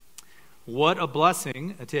What a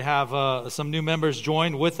blessing to have some new members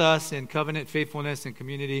join with us in covenant faithfulness and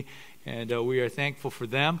community, and we are thankful for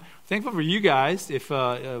them. Thankful for you guys, if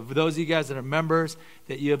for those of you guys that are members,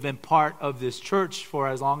 that you have been part of this church for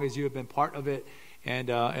as long as you have been part of it,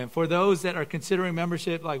 and for those that are considering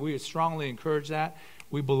membership, like we strongly encourage that.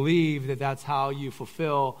 We believe that that's how you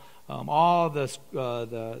fulfill all the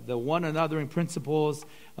one anothering principles,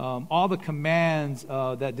 all the commands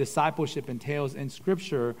that discipleship entails in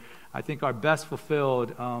Scripture. I think are best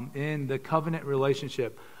fulfilled in the covenant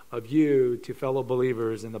relationship of you to fellow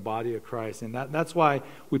believers in the body of Christ. And that's why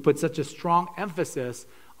we put such a strong emphasis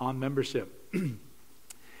on membership.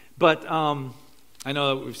 But I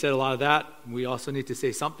know that we've said a lot of that. We also need to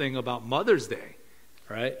say something about Mother's Day,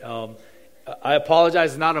 right? I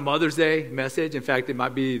apologize, it's not a Mother's Day message. In fact, it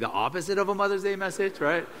might be the opposite of a Mother's Day message,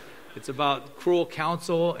 right? It's about cruel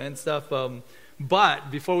counsel and stuff. But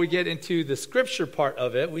before we get into the scripture part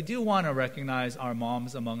of it, we do want to recognize our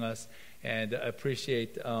moms among us and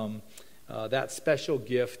appreciate that special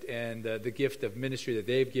gift and the gift of ministry that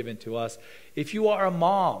they've given to us. If you are a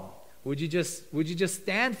mom, would you just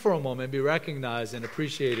stand for a moment and be recognized and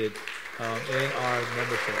appreciated in our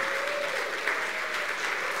membership?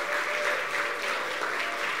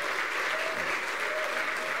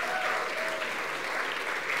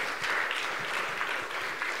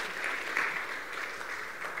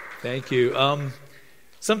 Thank you.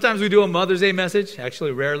 Sometimes we do a Mother's Day message.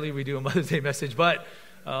 Actually, rarely we do a Mother's Day message, but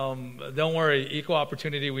don't worry, equal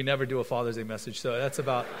opportunity. We never do a Father's Day message, so that's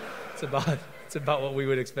about what we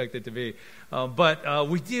would expect it to be. But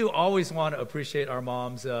we do always want to appreciate our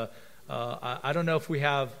moms. I don't know if we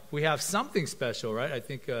have something special, right? I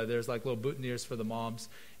think there's like little boutonnieres for the moms,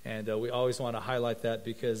 and we always want to highlight that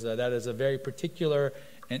because that is a very particular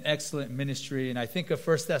and excellent ministry. And I think of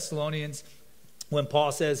 1 Thessalonians. When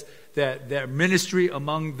Paul says that their ministry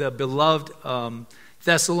among the beloved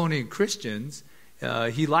Thessalonian Christians,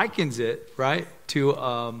 he likens it, right, to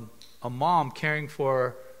a mom caring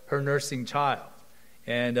for her nursing child.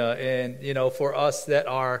 And you know, for us that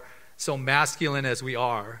are so masculine as we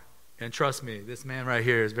are, and trust me, this man right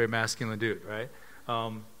here is a very masculine dude, right?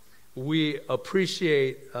 We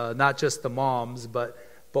appreciate not just the moms, but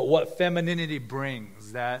what femininity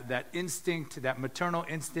brings, that instinct, that maternal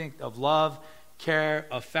instinct of love, care,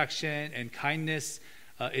 affection, and kindness.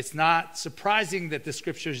 It's not surprising that the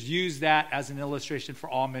scriptures use that as an illustration for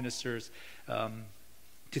all ministers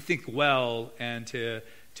to think well and to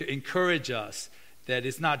encourage us that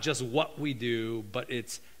it's not just what we do, but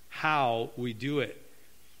it's how we do it.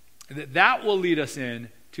 That will lead us in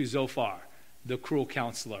to Zophar, the cruel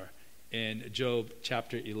counselor, in Job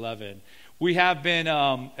chapter 11. We have been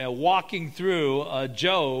walking through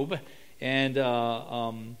Job, and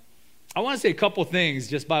I want to say a couple things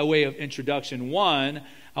just by way of introduction. One,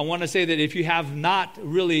 I want to say that if you have not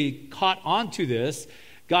really caught on to this,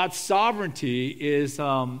 God's sovereignty is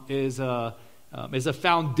a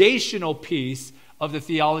foundational piece of the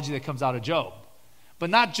theology that comes out of Job. But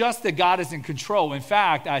not just that God is in control. In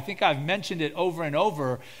fact, I think I've mentioned it over and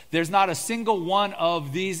over. There's not a single one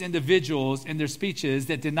of these individuals in their speeches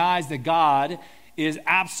that denies that God is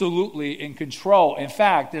absolutely in control. In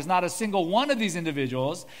fact, there's not a single one of these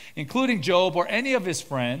individuals, including Job or any of his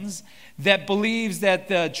friends, that believes that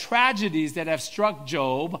the tragedies that have struck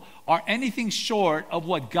Job are anything short of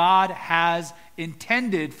what God has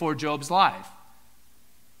intended for Job's life.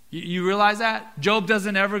 You realize that? Job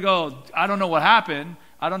doesn't ever go, I don't know what happened.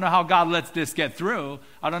 I don't know how God lets this get through.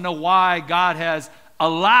 I don't know why God has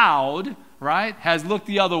allowed, right, has looked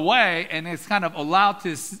the other way and is kind of allowed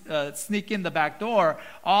to sneak in the back door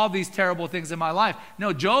all these terrible things in my life.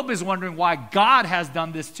 No, Job is wondering why God has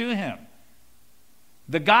done this to him.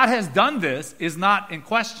 The God has done this is not in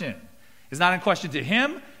question. It's not in question to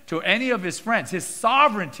him, to any of his friends. His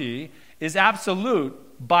sovereignty is absolute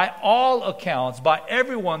by all accounts, by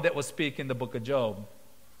everyone that will speak in the book of Job.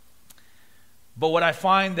 But what I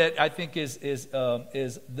find that I think is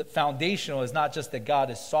the foundational is not just that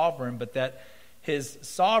God is sovereign, but that his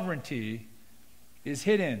sovereignty is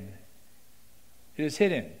hidden. It is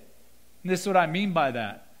hidden. And this is what I mean by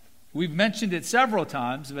that. We've mentioned it several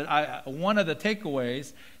times, but one of the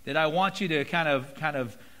takeaways that I want you to kind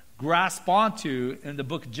of grasp onto in the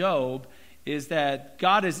book of Job is that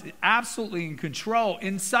God is absolutely in control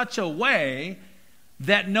in such a way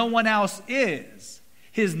that no one else is.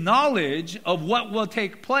 His knowledge of what will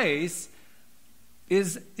take place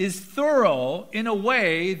is thorough in a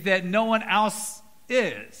way that no one else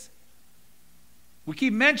is. We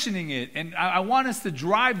keep mentioning it, and I want us to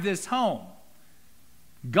drive this home.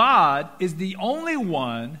 God is the only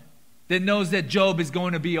one that knows that Job is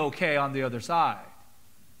going to be okay on the other side.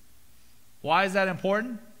 Why is that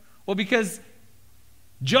important? Well, because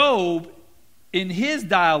Job, in his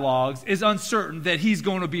dialogues, is uncertain that he's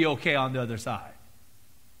going to be okay on the other side.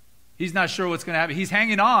 He's not sure what's going to happen. He's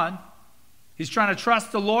hanging on. He's trying to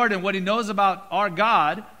trust the Lord and what he knows about our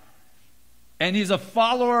God. And he's a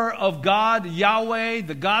follower of God, Yahweh,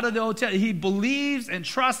 the God of the Old Testament. He believes and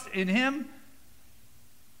trusts in him,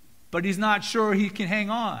 but he's not sure he can hang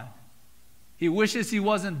on. He wishes he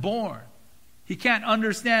wasn't born. He can't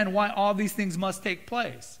understand why all these things must take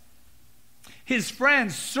place. His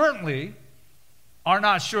friends certainly are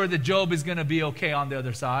not sure that Job is going to be okay on the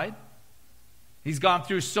other side. He's gone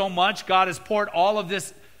through so much. God has poured all of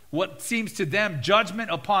this, what seems to them, judgment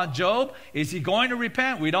upon Job. Is he going to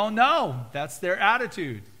repent? We don't know. That's their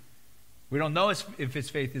attitude. We don't know if his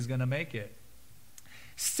faith is going to make it.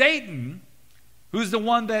 Satan, who's the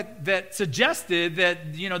one that suggested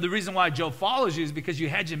that, the reason why Job follows you is because you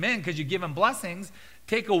hedge him in, because you give him blessings,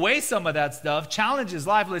 take away some of that stuff, challenge his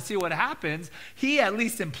life, let's see what happens. He at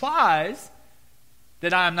least implies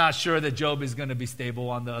that I'm not sure that Job is going to be stable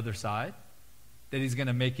on the other side, that he's going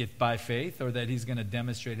to make it by faith, or that he's going to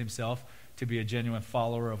demonstrate himself to be a genuine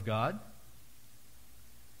follower of God.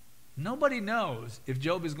 Nobody knows if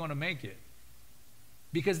Job is going to make it,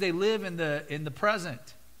 because they live in the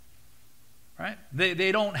present. Right?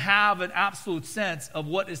 They don't have an absolute sense of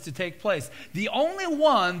what is to take place. The only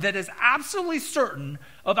one that is absolutely certain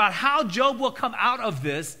about how Job will come out of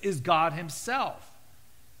this is God himself.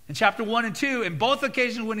 In chapter 1 and 2, in both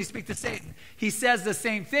occasions when he speaks to Satan, he says the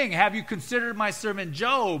same thing. Have you considered my servant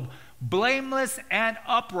Job blameless and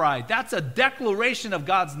upright? That's a declaration of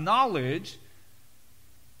God's knowledge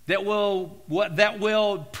that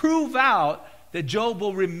will prove out that Job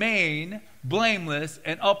will remain blameless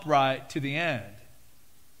and upright to the end.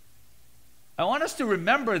 I want us to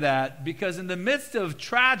remember that, because in the midst of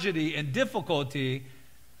tragedy and difficulty,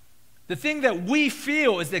 the thing that we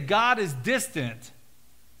feel is that God is distant,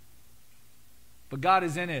 but God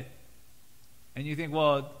is in it. And you think,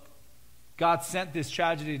 well, God sent this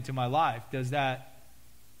tragedy into my life.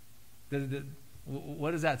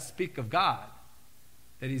 What does that speak of God?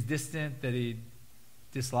 That he's distant, that he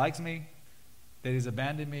dislikes me, that he's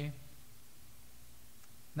abandoned me?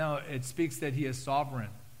 No, it speaks that he is sovereign.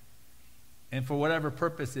 And for whatever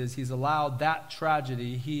purposes, he's allowed that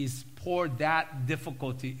tragedy, he's poured that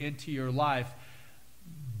difficulty into your life.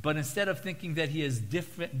 But instead of thinking that he is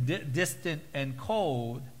distant and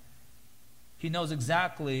cold, he knows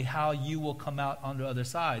exactly how you will come out on the other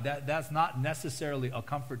side. That's not necessarily a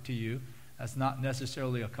comfort to you. That's not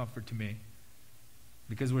necessarily a comfort to me.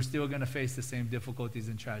 Because we're still going to face the same difficulties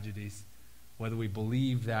and tragedies, whether we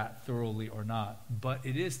believe that thoroughly or not. But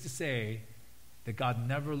it is to say that God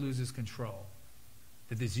never loses control,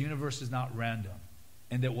 that this universe is not random,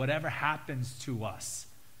 and that whatever happens to us,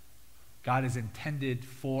 God is intended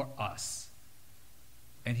for us,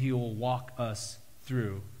 and he will walk us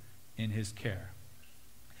through in his care.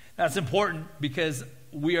 That's important because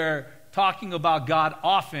we are talking about God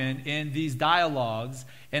often in these dialogues,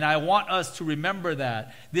 and I want us to remember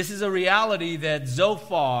that. This is a reality that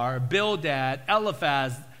Zophar, Bildad,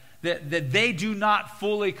 Eliphaz, that they do not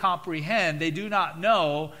fully comprehend, they do not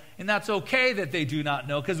know, and that's okay that they do not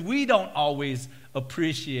know, because we don't always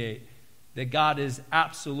appreciate that God is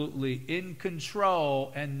absolutely in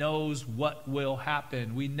control and knows what will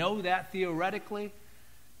happen. We know that theoretically,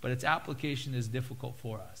 but its application is difficult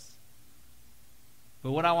for us.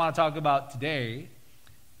 But what I want to talk about today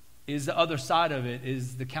is the other side of it,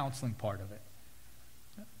 is the counseling part of it.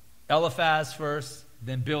 Eliphaz first,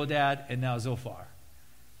 then Bildad, and now Zophar.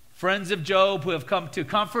 Friends of Job who have come to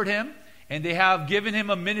comfort him, and they have given him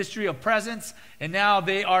a ministry of presence, and now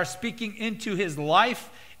they are speaking into his life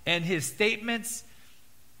and his statements.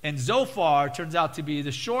 And Zophar turns out to be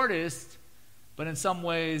the shortest, but in some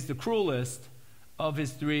ways the cruelest of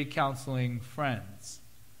his three counseling friends.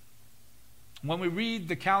 When we read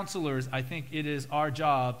the counselors, I think it is our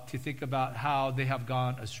job to think about how they have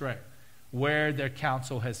gone astray, where their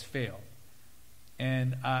counsel has failed.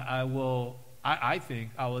 And I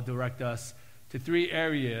think I will direct us to three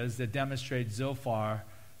areas that demonstrate Zophar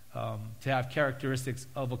to have characteristics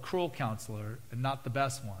of a cruel counselor and not the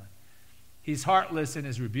best one. He's heartless in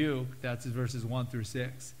his rebuke. That's verses 1 through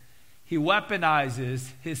 6. He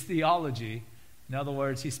weaponizes his theology. In other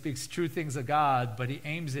words, he speaks true things of God, but he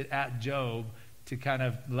aims it at Job to kind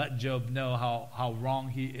of let Job know how wrong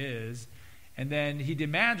he is. And then he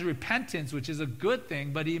demands repentance, which is a good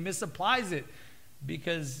thing, but he misapplies it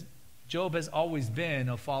because Job has always been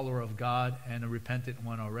a follower of God and a repentant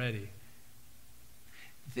one already.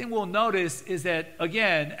 The thing we'll notice is that,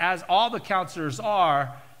 again, as all the counselors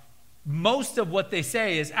are, most of what they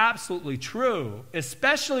say is absolutely true,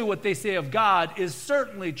 especially what they say of God is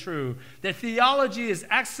certainly true. Their theology is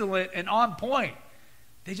excellent and on point.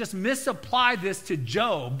 They just misapply this to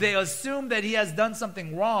Job. They assume that he has done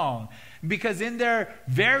something wrong because in their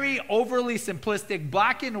very overly simplistic,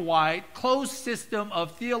 black and white, closed system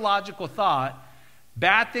of theological thought,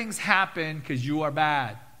 bad things happen because you are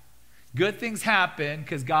bad. Good things happen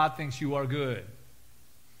because God thinks you are good.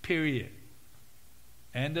 Period.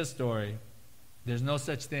 End of story. There's no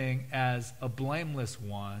such thing as a blameless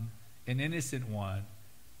one, an innocent one,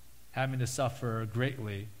 having to suffer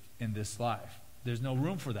greatly in this life. There's no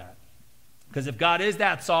room for that. Because if God is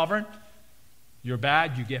that sovereign, you're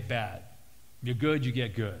bad, you get bad. You're good, you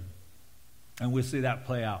get good. And we'll see that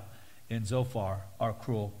play out in Zophar, our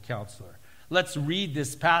cruel counselor. Let's read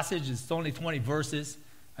this passage. It's only 20 verses.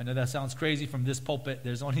 I know that sounds crazy from this pulpit.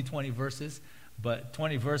 There's only 20 verses. But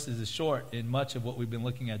 20 verses is short in much of what we've been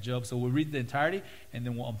looking at Job. So we'll read the entirety, and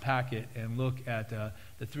then we'll unpack it and look at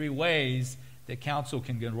the three ways that counsel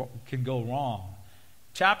can go wrong.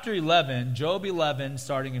 Chapter 11, Job 11,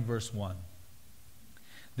 starting in verse 1.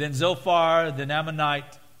 Then Zophar the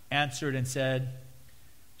Naamanite answered and said,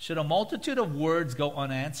 should a multitude of words go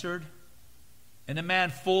unanswered, and a man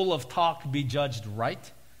full of talk be judged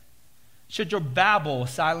right? Should your babble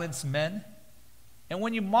silence men? And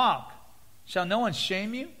when you mock, shall no one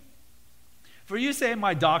shame you? For you say,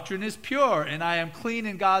 my doctrine is pure, and I am clean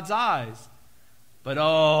in God's eyes. But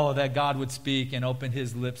oh, that God would speak and open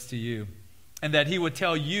his lips to you, and that he would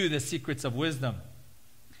tell you the secrets of wisdom.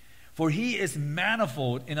 For he is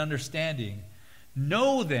manifold in understanding.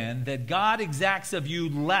 Know then that God exacts of you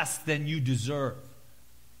less than you deserve.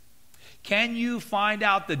 Can you find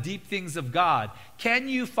out the deep things of God? Can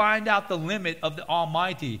you find out the limit of the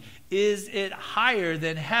Almighty? Is it higher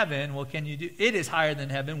than heaven? What can you do? It is higher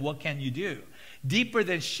than heaven. What can you do? Deeper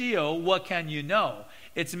than Sheol, what can you know?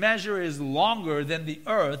 Its measure is longer than the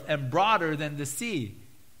earth and broader than the sea.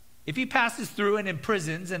 If he passes through and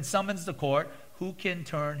imprisons and summons the court, who can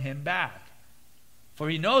turn him back? For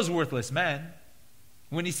he knows worthless men.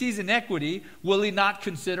 When he sees iniquity, will he not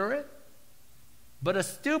consider it? But a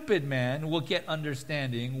stupid man will get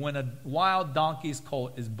understanding when a wild donkey's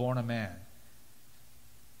colt is born a man.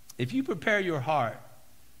 If you prepare your heart,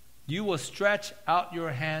 you will stretch out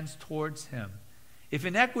your hands towards him. If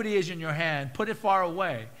iniquity is in your hand, put it far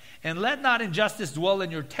away. And let not injustice dwell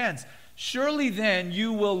in your tents. Surely then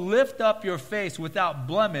you will lift up your face without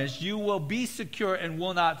blemish. You will be secure and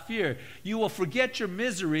will not fear. You will forget your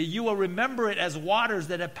misery. You will remember it as waters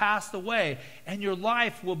that have passed away. And your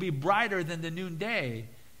life will be brighter than the noonday.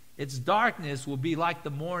 Its darkness will be like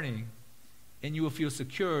the morning. And you will feel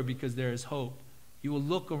secure because there is hope. You will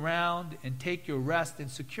look around and take your rest in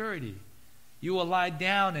security. You will lie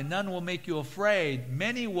down and none will make you afraid.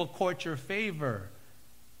 Many will court your favor.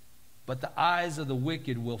 But the eyes of the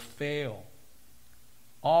wicked will fail.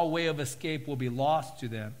 All way of escape will be lost to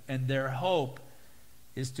them, and their hope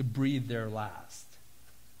is to breathe their last.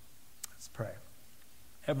 Let's pray.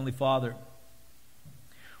 Heavenly Father,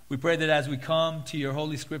 we pray that as we come to your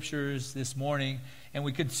holy scriptures this morning, and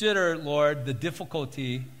we consider, Lord, the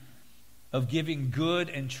difficulty of giving good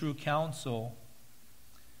and true counsel,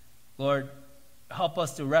 Lord, help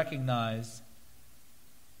us to recognize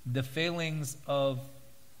the failings of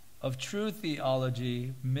true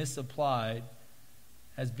theology misapplied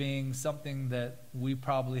as being something that we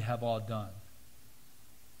probably have all done.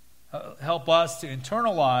 Help us to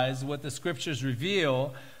internalize what the scriptures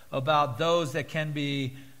reveal about those that can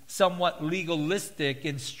be somewhat legalistic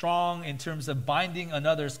and strong in terms of binding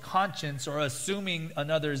another's conscience or assuming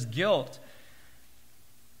another's guilt.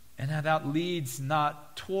 And how that leads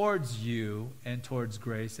not towards you and towards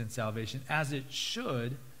grace and salvation as it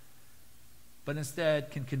should, but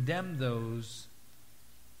instead can condemn those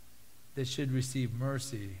that should receive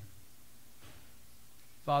mercy.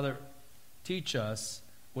 Father, teach us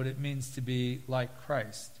what it means to be like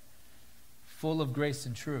Christ, full of grace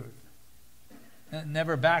and truth,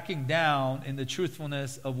 never backing down in the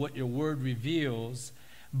truthfulness of what your word reveals,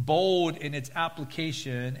 bold in its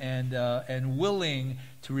application, and willing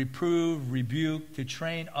to reprove, rebuke, to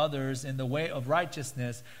train others in the way of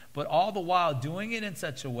righteousness, but all the while doing it in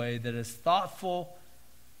such a way that is thoughtful,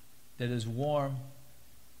 that is warm,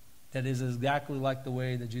 that is exactly like the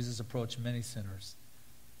way that Jesus approached many sinners.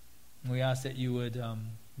 And we ask that you would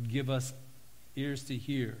give us ears to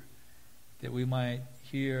hear, that we might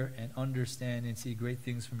hear and understand and see great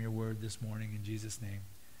things from your word this morning. In Jesus' name,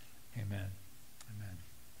 amen. Amen.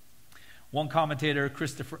 One commentator,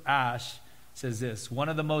 Christopher Ash, says this: one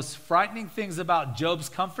of the most frightening things about Job's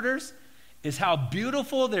comforters is how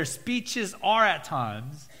beautiful their speeches are at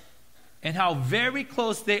times, and how very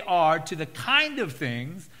close they are to the kind of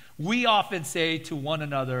things we often say to one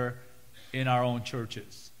another in our own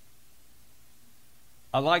churches.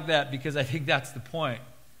 I like that because I think that's the point.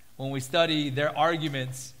 When we study their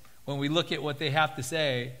arguments, when we look at what they have to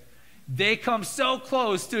say, they come so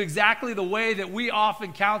close to exactly the way that we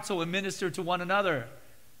often counsel and minister to one another.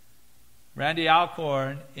 Randy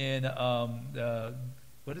Alcorn in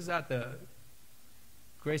what is that? The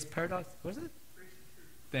Grace Paradox? What is it? Grace and Truth.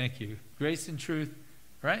 Thank you. Grace and Truth,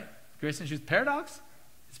 right? Grace and Truth Paradox?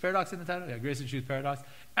 Is Paradox in the title? Yeah, Grace and Truth Paradox.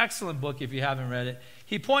 Excellent book if you haven't read it.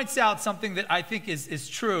 He points out something that I think is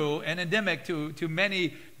true and endemic to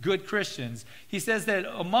many good Christians. He says that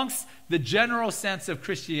amongst the general sense of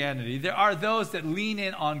Christianity, there are those that lean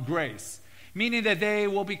in on grace, meaning that they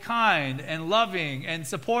will be kind and loving and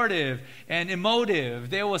supportive and emotive.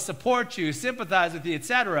 They will support you, sympathize with you,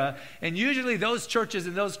 etc. And usually those churches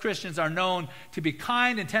and those Christians are known to be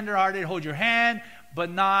kind and tenderhearted, hold your hand, but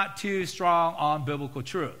not too strong on biblical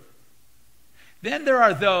truth. Then there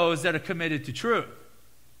are those that are committed to truth.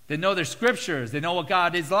 They know their scriptures. They know what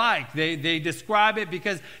God is like. They describe it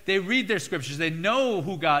because they read their scriptures. They know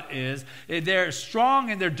who God is. They're strong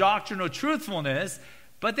in their doctrinal truthfulness,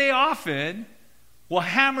 but they often will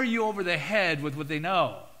hammer you over the head with what they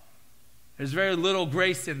know. There's very little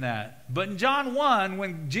grace in that. But in John 1,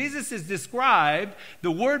 when Jesus is described, the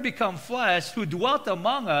Word become flesh, who dwelt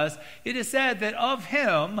among us, it is said that of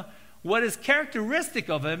him, what is characteristic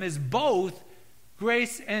of him is both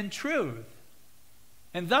grace and truth.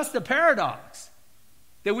 And thus the paradox,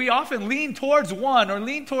 that we often lean towards one or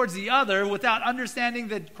lean towards the other without understanding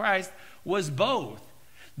that Christ was both.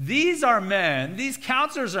 These are men, these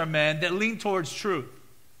counselors are men that lean towards truth.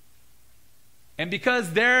 And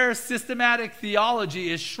because their systematic theology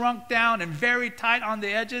is shrunk down and very tight on the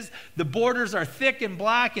edges, the borders are thick and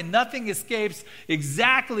black and nothing escapes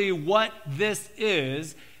exactly what this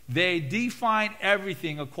is. They define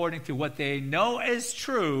everything according to what they know as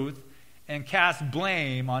truth and cast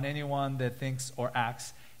blame on anyone that thinks or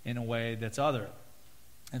acts in a way that's other.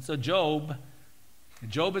 And so Job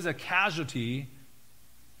is a casualty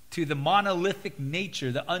to the monolithic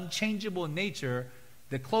nature, the unchangeable nature,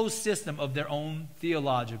 the closed system of their own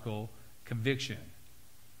theological conviction.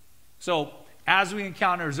 So, as we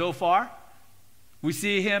encounter Zophar, we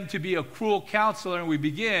see him to be a cruel counselor, and we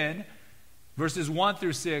begin verses 1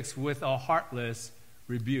 through 6 with a heartless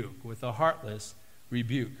rebuke.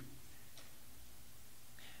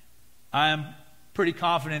 I am pretty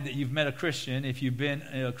confident that you've met a Christian, if you've been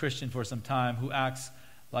a Christian for some time, who acts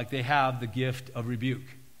like they have the gift of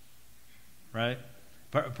rebuke. Right?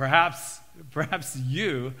 Perhaps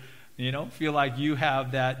you feel like you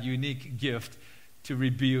have that unique gift to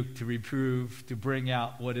rebuke, to reprove, to bring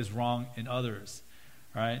out what is wrong in others.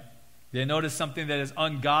 Right? They notice something that is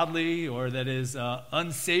ungodly or that is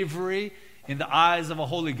unsavory in the eyes of a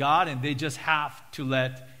holy God, and they just have to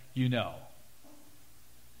let you know.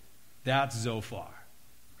 That's Zophar,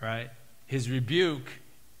 right? His rebuke,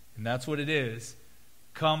 and that's what it is,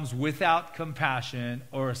 comes without compassion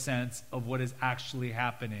or a sense of what is actually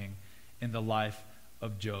happening in the life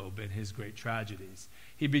of Job and his great tragedies.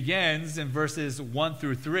 He begins in verses 1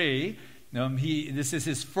 through 3. This is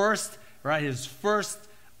his first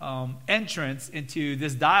entrance into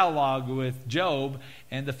this dialogue with Job.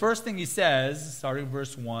 And the first thing he says, starting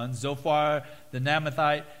verse 1, Zophar the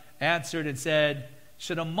Naamathite answered and said,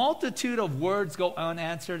 "Should a multitude of words go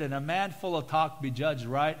unanswered and a man full of talk be judged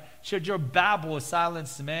right? Should your babble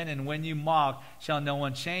silence men, and when you mock, shall no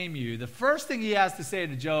one shame you?" The first thing he has to say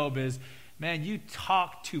to Job is, "Man, you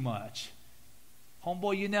talk too much.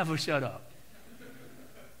 Homeboy, you never shut up."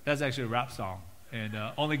 That's actually a rap song. And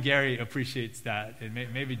only Gary appreciates that. And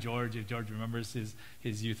maybe George, if George remembers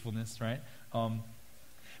his youthfulness, right?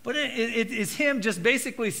 But it is him just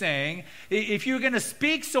basically saying, if you're going to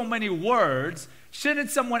speak so many words, shouldn't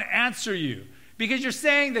someone answer you? Because you're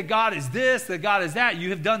saying that God is this, that God is that, you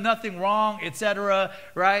have done nothing wrong, etc.,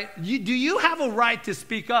 right? Do you have a right to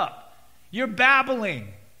speak up? You're babbling.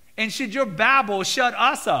 And should your babble shut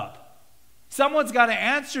us up? Someone's got to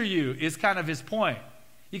answer you, is kind of his point.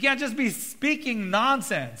 You can't just be speaking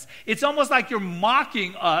nonsense. It's almost like you're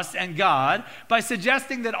mocking us and God by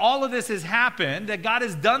suggesting that all of this has happened, that God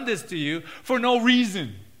has done this to you for no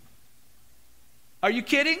reason. Are you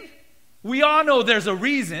kidding? We all know there's a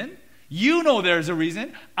reason. You know there's a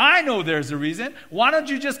reason. I know there's a reason. Why don't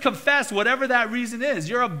you just confess whatever that reason is?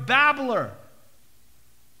 You're a babbler.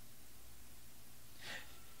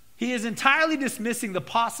 He is entirely dismissing the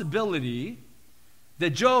possibility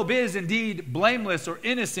that Job is indeed blameless or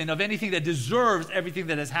innocent of anything that deserves everything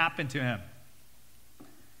that has happened to him.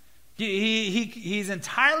 He's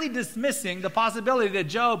entirely dismissing the possibility that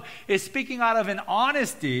Job is speaking out of an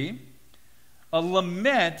honesty, a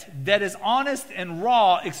lament that is honest and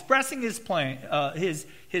raw, expressing his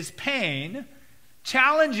pain,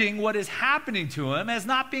 challenging what is happening to him as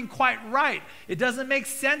not being quite right. It doesn't make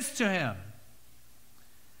sense to him.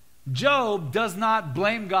 Job does not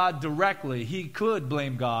blame God directly. He could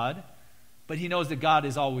blame God, but he knows that God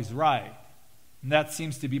is always right. And that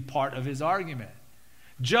seems to be part of his argument.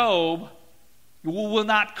 Job will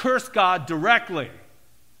not curse God directly,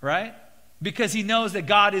 right? Because he knows that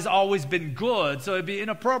God has always been good, so it'd be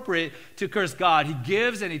inappropriate to curse God. He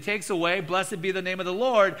gives and he takes away. Blessed be the name of the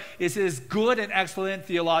Lord is his good and excellent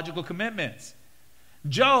theological commitments.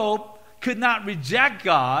 Job could not reject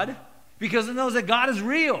God because he knows that God is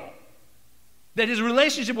real, that his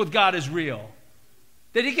relationship with God is real,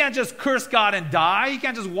 that he can't just curse God and die. He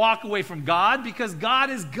can't just walk away from God because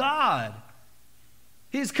God is God.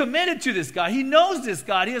 He's committed to this God. He knows this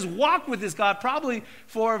God. He has walked with this God probably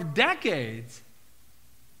for decades.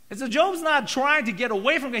 And so Job's not trying to get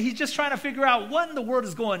away from God. He's just trying to figure out what in the world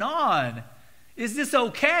is going on. Is this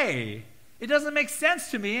okay? It doesn't make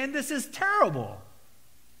sense to me, and this is terrible.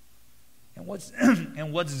 And what's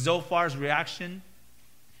Zophar's reaction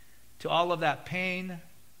to all of that pain,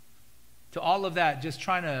 to all of that just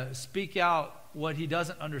trying to speak out what he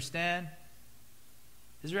doesn't understand?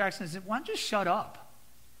 His reaction is, why don't you shut up?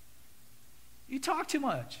 You talk too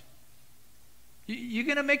much. You're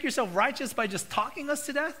going to make yourself righteous by just talking us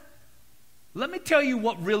to death? Let me tell you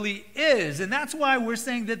what really is. And that's why we're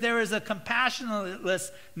saying that there is a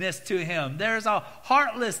compassionlessness to him. There is a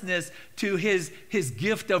heartlessness to his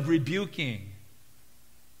gift of rebuking.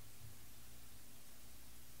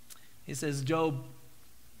 He says, Job,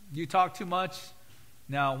 you talk too much.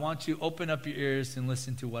 Now, why don't you open up your ears and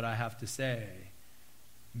listen to what I have to say?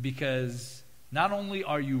 Because not only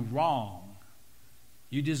are you wrong,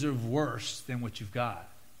 you deserve worse than what you've got.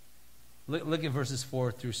 Look at verses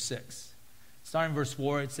 4 through 6. Starting in verse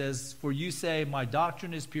 4, it says, for you say, my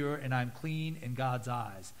doctrine is pure and I'm clean in God's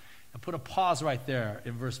eyes. And put a pause right there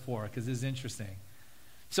in verse 4 because this is interesting.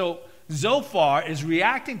 So Zophar is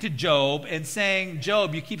reacting to Job and saying,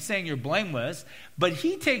 Job, you keep saying you're blameless, but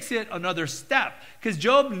he takes it another step because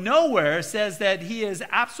Job nowhere says that he is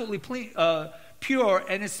absolutely pure,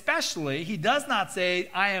 and especially, he does not say,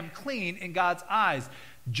 I am clean in God's eyes.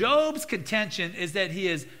 Job's contention is that he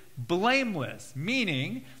is blameless,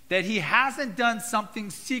 meaning that he hasn't done something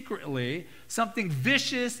secretly, something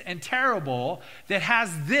vicious and terrible that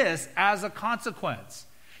has this as a consequence.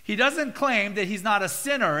 He doesn't claim that he's not a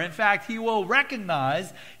sinner. In fact, he will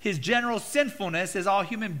recognize his general sinfulness, as all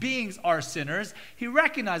human beings are sinners. He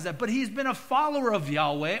recognizes that, but he's been a follower of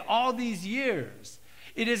Yahweh all these years.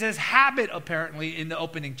 It is his habit, apparently, in the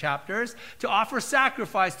opening chapters, to offer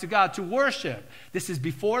sacrifice to God, to worship. This is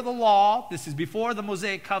before the law. This is before the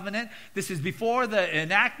Mosaic covenant. This is before the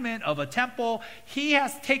enactment of a temple. He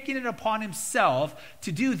has taken it upon himself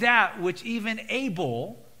to do that which even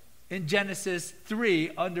Abel in Genesis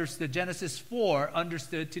 3 understood, Genesis 4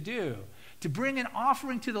 understood to do. To bring an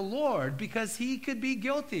offering to the Lord because he could be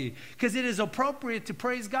guilty, because it is appropriate to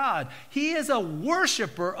praise God. He is a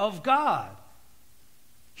worshiper of God.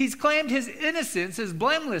 He's claimed his innocence, his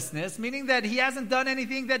blamelessness, meaning that he hasn't done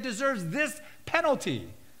anything that deserves this penalty.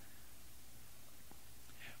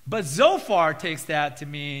 But Zophar takes that to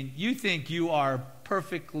mean you think you are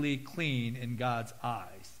perfectly clean in God's eyes.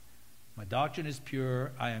 My doctrine is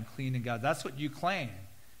pure, I am clean in God. That's what you claim.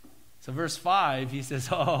 So verse 5, he says,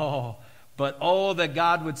 but that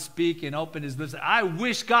God would speak and open his lips. I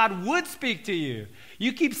wish God would speak to you.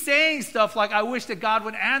 You keep saying stuff like, I wish that God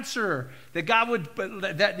would answer,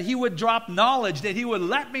 that he would drop knowledge, that he would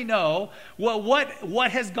let me know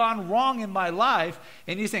what has gone wrong in my life.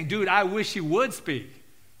 And you're saying, dude, I wish he would speak.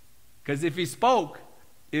 Because if he spoke,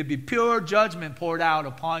 it would be pure judgment poured out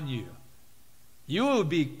upon you. You would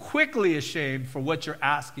be quickly ashamed for what you're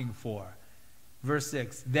asking for. Verse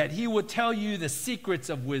 6, that he would tell you the secrets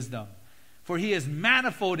of wisdom. For he is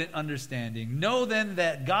manifold in understanding. Know then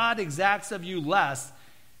that God exacts of you less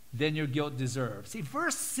than your guilt deserves. See,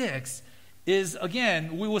 verse 6 is,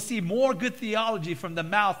 again, we will see more good theology from the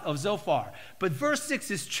mouth of Zophar. But verse 6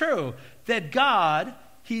 is true, that God,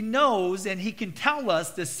 he knows and he can tell us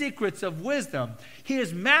the secrets of wisdom. He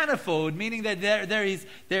is manifold, meaning that there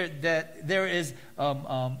is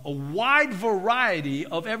a wide variety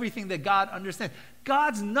of everything that God understands.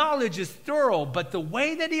 God's knowledge is thorough, but the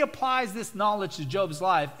way that he applies this knowledge to Job's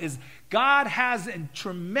life is God has a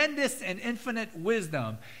tremendous and infinite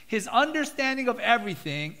wisdom. His understanding of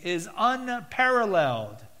everything is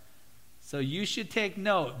unparalleled. So you should take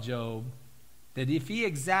note, Job. that if he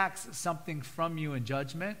exacts something from you in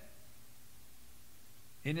judgment,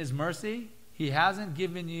 in his mercy, he hasn't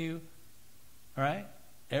given you, all right,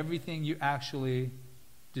 everything you actually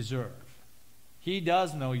deserve. He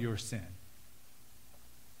does know your sin.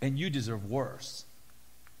 And you deserve worse.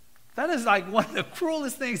 That is like one of the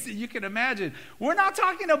cruelest things that you can imagine. We're not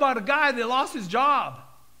talking about a guy that lost his job.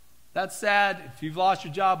 That's sad. If you've lost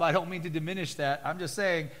your job, I don't mean to diminish that. I'm just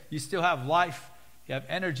saying you still have life. You have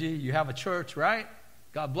energy. You have a church, right?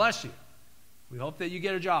 God bless you. We hope that you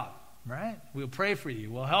get a job, right? We'll pray for you.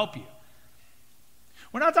 We'll help you.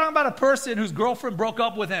 We're not talking about a person whose girlfriend broke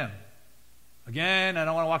up with him. Again, I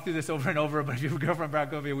don't want to walk through this over and over, but if your girlfriend broke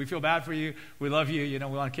up with you, we feel bad for you. We love you. We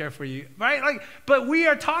want to care for you, right? But we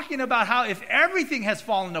are talking about how if everything has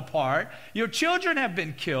fallen apart, your children have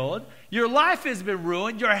been killed, your life has been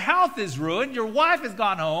ruined, your health is ruined, your wife has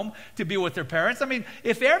gone home to be with her parents. I mean,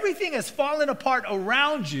 if everything has fallen apart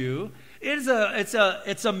around you, it's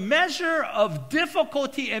a measure of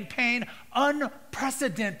difficulty and pain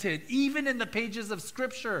unprecedented, even in the pages of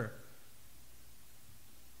Scripture.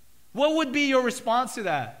 What would be your response to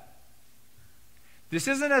that? This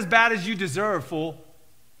isn't as bad as you deserve, fool.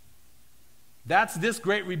 That's this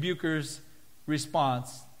great rebuker's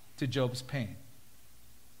response to Job's pain.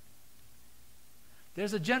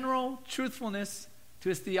 There's a general truthfulness to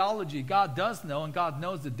his theology. God does know, and God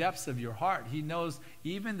knows the depths of your heart. He knows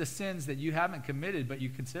even the sins that you haven't committed but you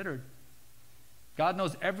considered. God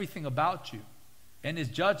knows everything about you. And his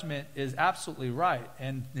judgment is absolutely right.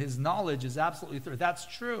 And his knowledge is absolutely true. That's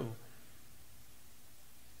true.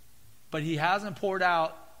 But he hasn't poured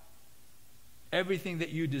out everything that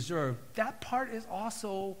you deserve. That part is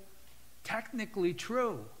also technically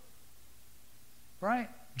true. Right?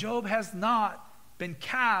 Job has not been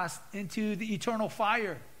cast into the eternal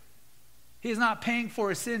fire. He is not paying for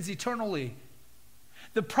his sins eternally.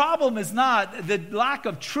 The problem is not the lack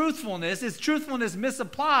of truthfulness, it's truthfulness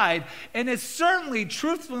misapplied, and it's certainly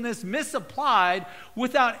truthfulness misapplied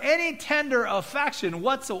without any tender affection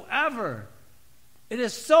whatsoever. It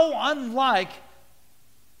is so unlike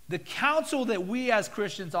the counsel that we as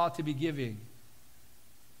Christians ought to be giving.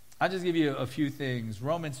 I'll just give you a few things.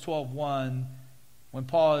 Romans 12:1, when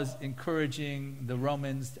Paul is encouraging the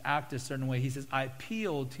Romans to act a certain way, he says, I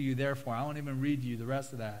appeal to you therefore. I won't even read you the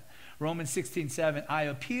rest of that. Romans 16:7, I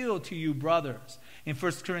appeal to you, brothers. In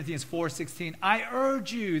 1 Corinthians 4:16, I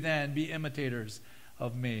urge you then, be imitators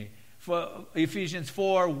of me. For Ephesians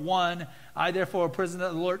 4:1, I therefore, a prisoner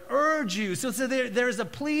of the Lord, urge you. So there's a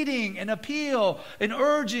pleading, an appeal, an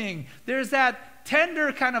urging. There's that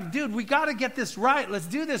tender kind of, dude, we got to get this right. Let's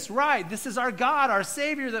do this right. This is our God, our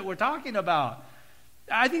Savior that we're talking about.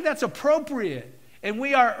 I think that's appropriate. And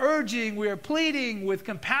we are urging, we are pleading with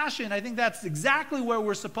compassion. I think that's exactly where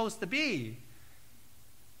we're supposed to be.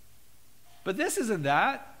 But this isn't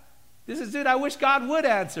that. This is, dude, I wish God would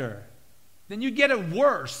answer. Then you get it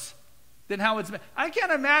worse than how it's been. I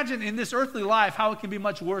can't imagine in this earthly life how it can be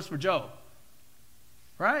much worse for Job.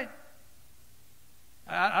 Right?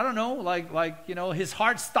 I don't know, like his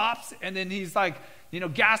heart stops and then he's like,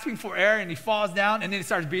 gasping for air and he falls down and then he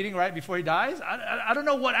starts beating right before he dies. I don't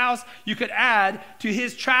know what else you could add to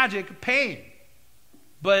his tragic pain.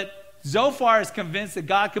 But Zophar is convinced that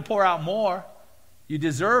God could pour out more. You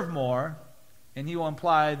deserve more. And he will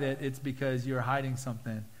imply that it's because you're hiding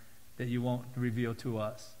something that you won't reveal to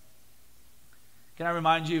us. Can I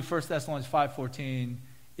remind you, 1 Thessalonians 5:14,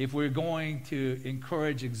 if we're going to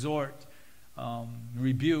encourage, exhort,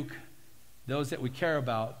 rebuke those that we care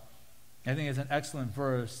about, I think it's an excellent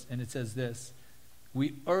verse, and it says this: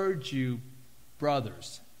 we urge you,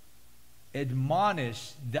 brothers,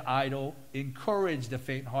 admonish the idle, encourage the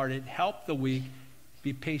faint-hearted, help the weak,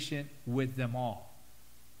 be patient with them all.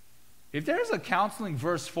 If there's a counseling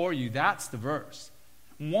verse for you, that's the verse.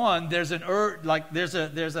 One, there's an there's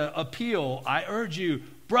a appeal. I urge you,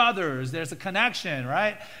 brothers. There's a connection,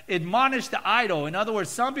 right? Admonish the idle. In other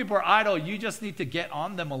words, some people are idle. You just need to get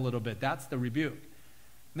on them a little bit. That's the rebuke.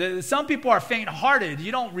 Some people are faint-hearted.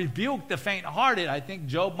 You don't rebuke the faint-hearted. I think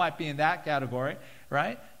Job might be in that category,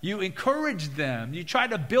 right? You encourage them. You try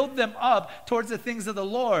to build them up towards the things of the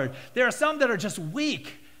Lord. There are some that are just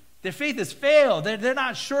weak. Their faith has failed. They're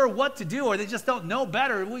not sure what to do, or they just don't know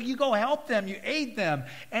better. Well, you go help them. You aid them.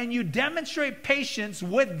 And you demonstrate patience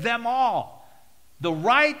with them all. The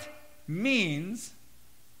right means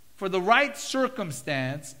for the right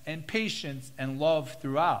circumstance and patience and love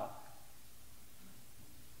throughout.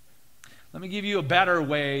 Let me give you a better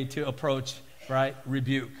way to approach, right,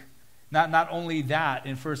 rebuke. Not only that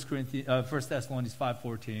in 1 Thessalonians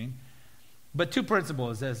 5:14, but two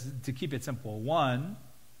principles to keep it simple. One,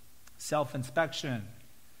 self-inspection.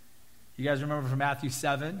 You guys remember from Matthew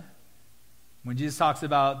 7? When Jesus talks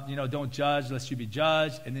about, don't judge lest you be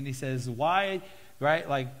judged. And then he says, why, right?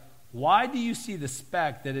 Like, why do you see the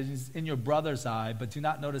speck that is in your brother's eye, but do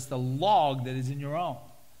not notice the log that is in your own?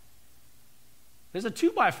 There's a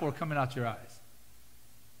 2x4 coming out your eyes.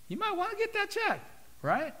 You might want to get that checked,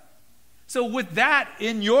 right? So with that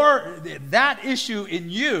issue in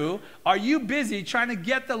you, are you busy trying to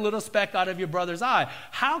get the little speck out of your brother's eye?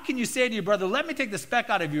 How can you say to your brother, let me take the speck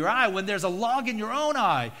out of your eye when there's a log in your own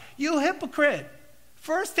eye? You hypocrite.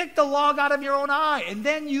 First take the log out of your own eye, and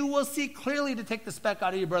then you will see clearly to take the speck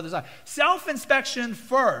out of your brother's eye. Self-inspection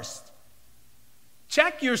first.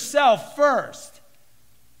 Check yourself first,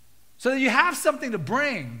 so that you have something to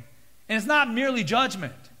bring, and it's not merely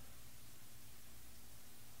judgment.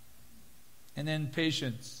 And then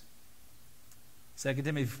patience. 2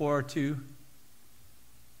 Timothy 4:2.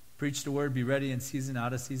 Preach the word, be ready in season,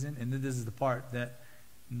 out of season. And then this is the part that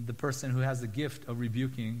the person who has the gift of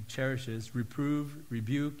rebuking cherishes. Reprove,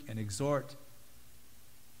 rebuke, and exhort.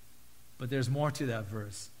 But there's more to that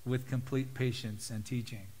verse. With complete patience and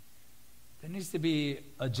teaching. There needs to be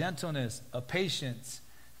a gentleness, a patience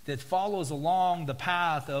that follows along the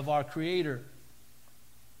path of our Creator.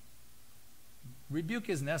 Rebuke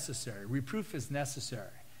is necessary. Reproof is necessary.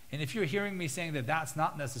 And if you're hearing me saying that that's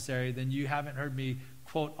not necessary, then you haven't heard me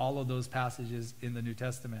quote all of those passages in the New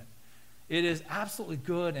Testament. It is absolutely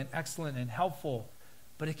good and excellent and helpful,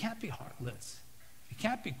 but it can't be heartless. It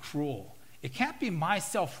can't be cruel. It can't be my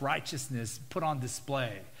self-righteousness put on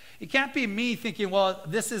display. It can't be me thinking, well,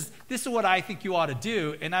 this is what I think you ought to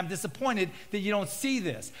do, and I'm disappointed that you don't see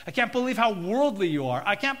this. I can't believe how worldly you are.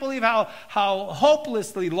 I can't believe how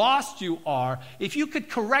hopelessly lost you are. If you could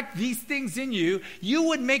correct these things in you, you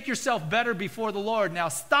would make yourself better before the Lord. Now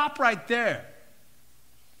stop right there.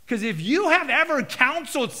 Because if you have ever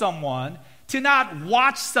counseled someone to not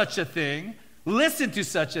watch such a thing, listen to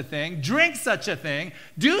such a thing, drink such a thing,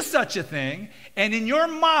 do such a thing, and in your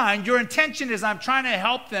mind, your intention is I'm trying to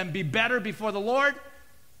help them be better before the Lord,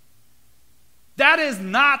 that is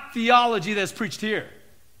not theology that's preached here.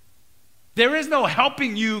 There is no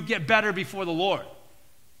helping you get better before the Lord,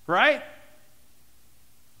 right?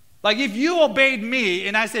 Like if you obeyed me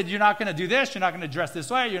and I said, you're not going to do this, you're not going to dress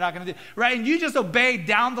this way, you're not going to do, right? And you just obeyed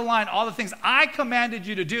down the line all the things I commanded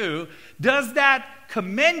you to do, does that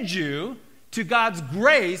commend you to God's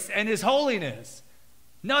grace and His holiness?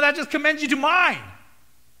 No, that just commends you to mine.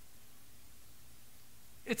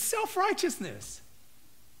 It's self-righteousness.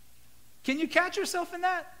 Can you catch yourself in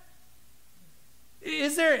that?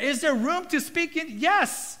 Is there room to speak in?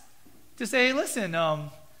 Yes. To say, hey, listen,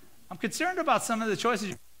 I'm concerned about some of the choices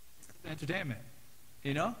you make in entertainment.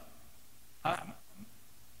 I'm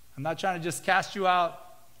not trying to just cast you out.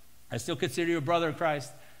 I still consider you a brother in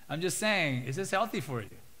Christ. I'm just saying, is this healthy for you?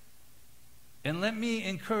 And let me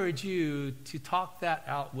encourage you to talk that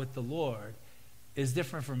out with the Lord. Is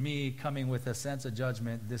different from me coming with a sense of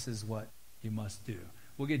judgment. This is what you must do.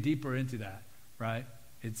 We'll get deeper into that, right?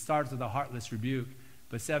 It starts with a heartless rebuke.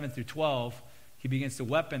 But 7 through 12, he begins to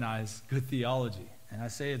weaponize good theology. And I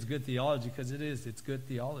say it's good theology because it is. It's good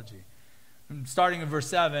theology. And starting in verse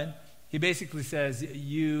 7, he basically says,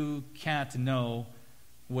 you can't know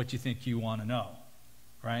what you think you want to know,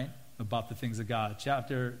 right? About the things of God.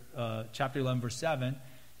 Chapter 11, verse 7.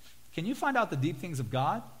 Can you find out the deep things of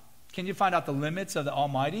God? Can you find out the limits of the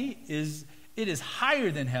Almighty? It is higher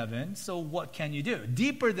than heaven, so what can you do?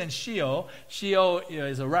 Deeper than Sheol. Sheol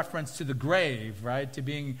is a reference to the grave, right? To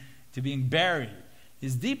being buried.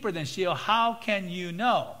 Is deeper than Sheol. How can you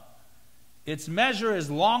know? Its measure is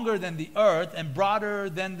longer than the earth and broader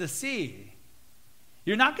than the sea.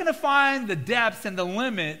 You're not going to find the depths and the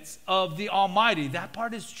limits of the Almighty. That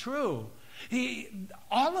part is true.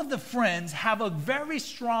 All of the friends have a very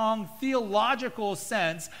strong theological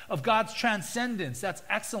sense of God's transcendence. That's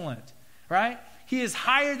excellent, right? He is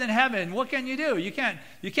higher than heaven. What can you do? You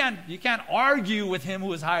can't argue with him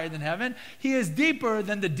who is higher than heaven. He is deeper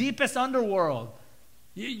than the deepest underworld.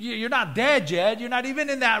 You're not dead yet. You're not even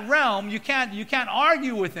in that realm. You can't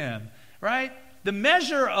argue with him, right? The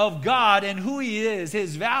measure of God and who he is,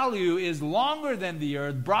 his value is longer than the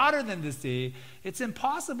earth, broader than the sea. It's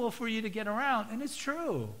impossible for you to get around, and it's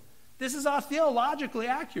true. This is all theologically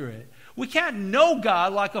accurate. We can't know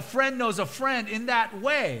God like a friend knows a friend in that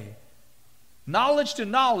way. Knowledge to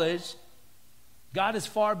knowledge, God is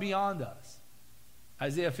far beyond us.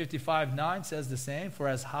 Isaiah 55:9 says the same, for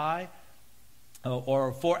as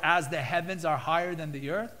the heavens are higher than the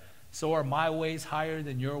earth, so are my ways higher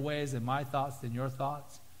than your ways and my thoughts than your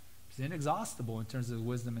thoughts. It's inexhaustible in terms of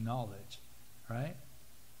wisdom and knowledge, right?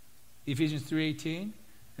 Ephesians 3:18,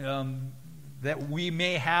 that we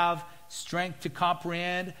may have strength to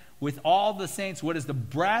comprehend with all the saints what is the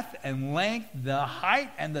breadth and length, the height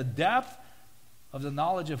and the depth of the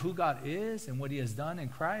knowledge of who God is and what he has done in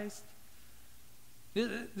Christ.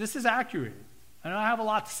 This is accurate. I don't have a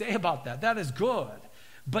lot to say about that. That is good.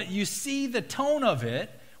 But you see the tone of it.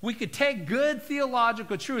 We could take good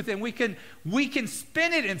theological truth and we can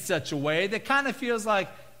spin it in such a way that kind of feels like,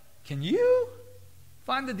 can you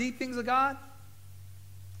find the deep things of God?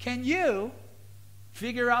 Can you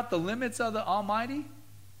figure out the limits of the Almighty?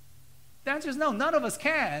 The answer is no. None of us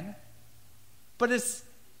can. But it's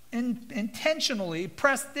intentionally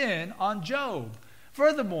pressed in on Job.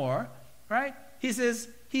 Furthermore, right, he says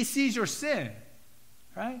he sees your sin.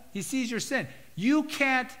 Right? He sees your sin. You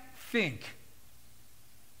can't think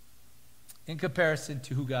in comparison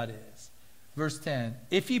to who God is. Verse 10,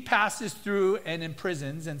 if he passes through and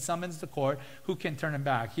imprisons and summons the court, who can turn him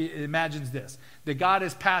back? He imagines this, that God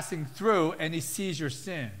is passing through and he sees your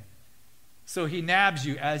sin. So he nabs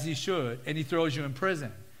you as he should and he throws you in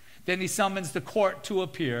prison. Then he summons the court to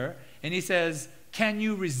appear and he says, can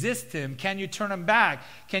you resist him? Can you turn him back?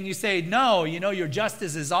 Can you say, no, your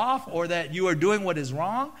justice is off or that you are doing what is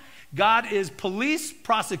wrong? God is police,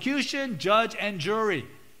 prosecution, judge, and jury.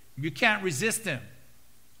 You can't resist him.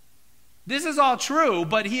 This is all true,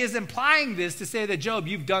 but he is implying this to say that, Job,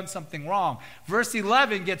 you've done something wrong. Verse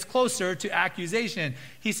 11 gets closer to accusation.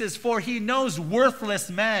 He says, for he knows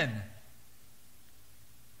worthless men.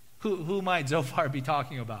 Who might Zophar be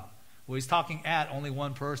talking about? Well, he's talking at only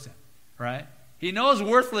one person, right? He knows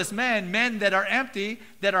worthless men that are empty,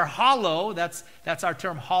 that are hollow. That's our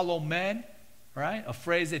term, hollow men, right? A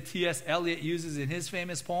phrase that T.S. Eliot uses in his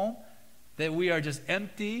famous poem. That we are just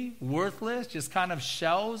empty, worthless, just kind of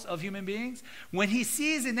shells of human beings. When he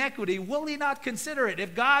sees inequity, will he not consider it?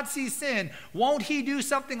 If God sees sin, won't he do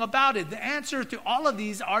something about it? The answer to all of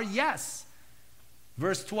these are yes.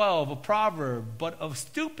 Verse 12, a proverb, but a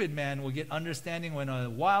stupid man will get understanding when a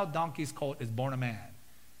wild donkey's colt is born a man.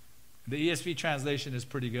 The ESV translation is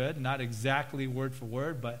pretty good, not exactly word for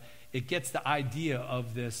word, but it gets the idea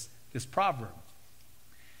of this proverb.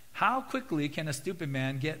 How quickly can a stupid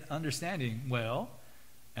man get understanding? Well,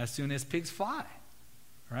 as soon as pigs fly,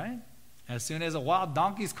 right? As soon as a wild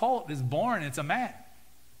donkey's colt is born, it's a man.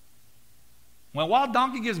 When a wild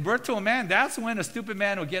donkey gives birth to a man, that's when a stupid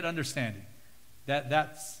man will get understanding.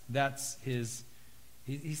 That's his.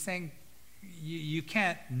 He's saying, you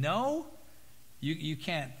can't know, you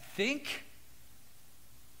can't think.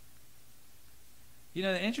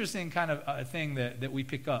 The interesting kind of thing that we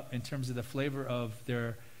pick up in terms of the flavor of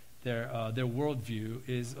their worldview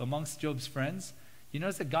is amongst Job's friends, you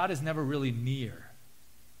notice that God is never really near.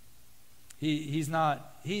 He's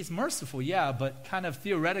merciful, yeah, but kind of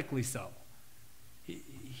theoretically so.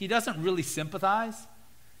 He doesn't really sympathize.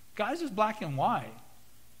 God's just black and white,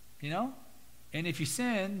 And if you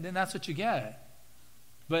sin, then that's what you get.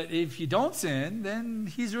 But if you don't sin, then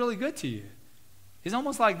he's really good to you. He's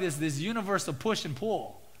almost like this universal push and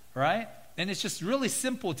pull, right? And it's just really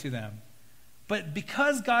simple to them. But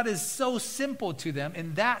because God is so simple to them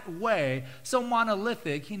in that way, so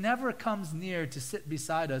monolithic, he never comes near to sit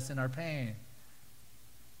beside us in our pain.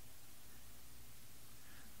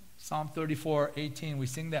 Psalm 34:18, we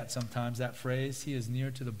sing that sometimes, that phrase, he is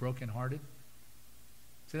near to the brokenhearted.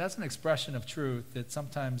 See, that's an expression of truth that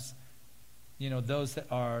sometimes, those that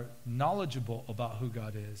are knowledgeable about who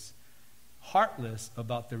God is, heartless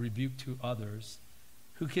about the rebuke to others,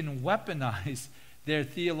 who can weaponize their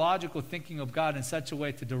theological thinking of God in such a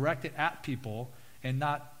way to direct it at people and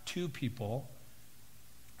not to people.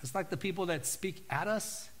 It's like the people that speak at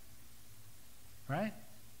us, right?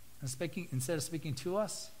 Instead of speaking to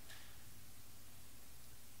us.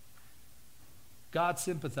 God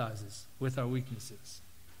sympathizes with our weaknesses.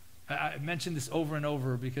 I mentioned this over and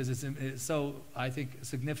over because it's so, I think,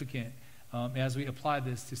 significant as we apply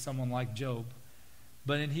this to someone like Job.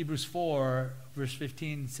 But in Hebrews 4, verse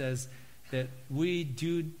 15 says that we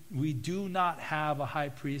do not have a high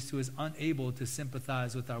priest who is unable to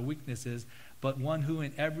sympathize with our weaknesses, but one who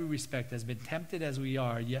in every respect has been tempted as we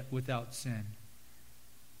are, yet without sin.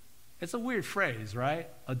 It's a weird phrase, right?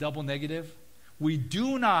 A double negative. We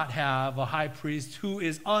do not have a high priest who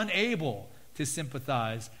is unable to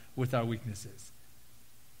sympathize with our weaknesses.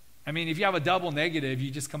 I mean, if you have a double negative,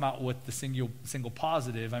 you just come out with the single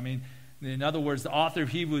positive. I mean, in other words, the author of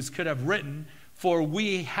Hebrews could have written, for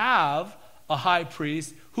we have a high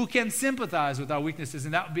priest who can sympathize with our weaknesses,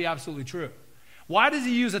 and that would be absolutely true. Why does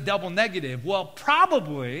he use a double negative? Well,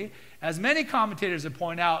 probably as many commentators have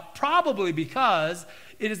pointed out, probably because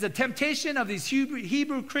it is a temptation of these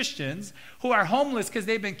Hebrew Christians who are homeless because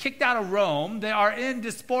they've been kicked out of Rome. They are in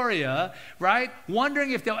dysphoria, right?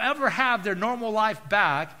 Wondering if they'll ever have their normal life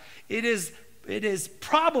back. It is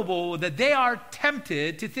probable that they are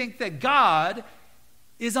tempted to think that God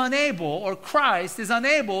is unable, or Christ is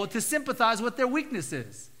unable, to sympathize with their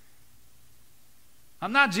weaknesses.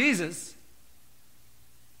 I'm not Jesus.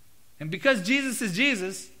 And because Jesus is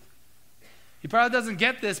Jesus, he probably doesn't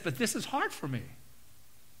get this, but this is hard for me.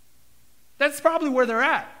 That's probably where they're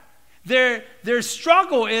at. Their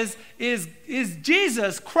struggle is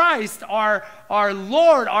Jesus Christ, our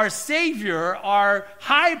Lord, our Savior, our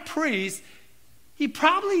High Priest. He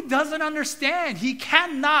probably doesn't understand. He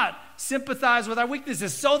cannot sympathize with our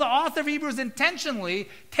weaknesses. So the author of Hebrews intentionally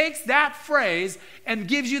takes that phrase and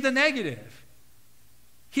gives you the negative.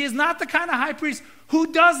 He is not the kind of high priest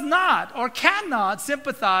who does not or cannot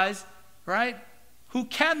sympathize, right? Who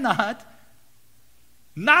cannot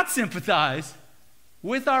not sympathize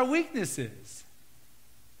with our weaknesses,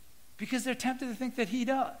 because they're tempted to think that he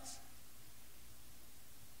does.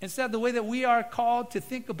 Instead, the way that we are called to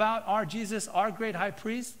think about our Jesus, our great high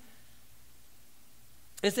priest,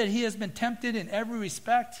 is that he has been tempted in every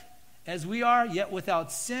respect as we are, yet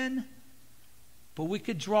without sin, but we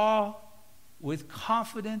could draw with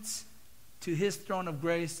confidence to his throne of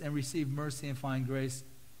grace and receive mercy and find grace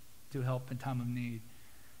to help in time of need.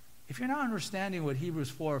 If you're not understanding what Hebrews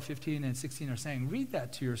 4:15 and 16 are saying, read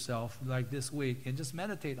that to yourself like this week and just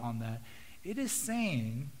meditate on that. It is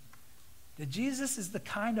saying that Jesus is the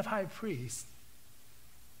kind of high priest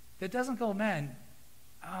that doesn't go, man,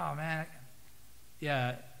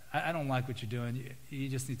 yeah, I don't like what you're doing. You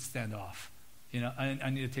just need to stand off. I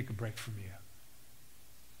need to take a break from you.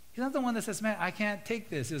 He's not the one that says, man, I can't take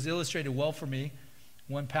this. It was illustrated well for me.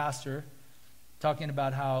 One pastor talking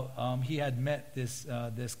about how he had met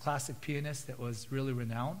this classic pianist that was really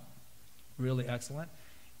renowned, really excellent.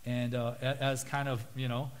 And as kind of,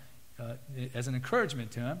 as an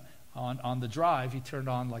encouragement to him, on the drive, he turned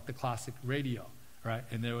on like the classic radio, right?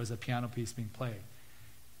 And there was a piano piece being played.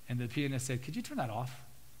 And the pianist said, could you turn that off?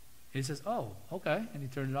 He says, oh, okay. And he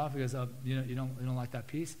turned it off. He goes, you don't like that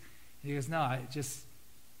piece? And he goes, no,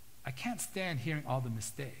 I can't stand hearing all the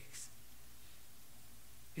mistakes.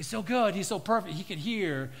 He's so good, he's so perfect, he can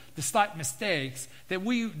hear the slight mistakes that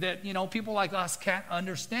people like us can't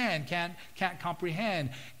understand, can't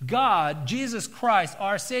comprehend. God, Jesus Christ,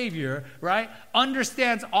 our Savior, right,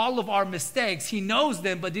 understands all of our mistakes. He knows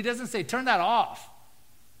them, but he doesn't say, turn that off.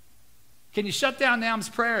 Can you shut down Nam's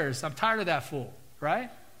prayers? I'm tired of that fool, right?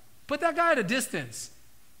 Put that guy at a distance.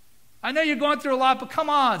 I know you're going through a lot, but come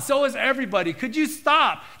on, so is everybody. Could you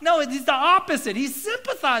stop? No, it's the opposite. He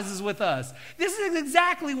sympathizes with us. This is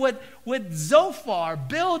exactly what Zophar,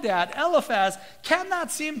 Bildad, Eliphaz cannot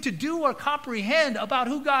seem to do or comprehend about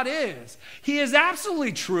who God is. He is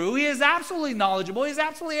absolutely true. He is absolutely knowledgeable. He is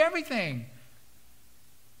absolutely everything.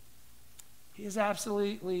 He is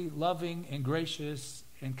absolutely loving and gracious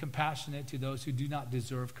and compassionate to those who do not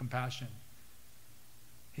deserve compassion.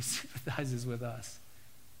 He sympathizes with us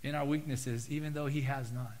in our weaknesses, even though he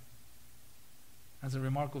has none. That's a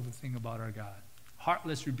remarkable thing about our God.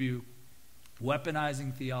 Heartless rebuke,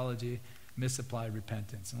 weaponizing theology, misapplied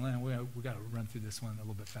repentance. And we've got to run through this one a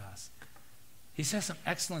little bit fast. He says some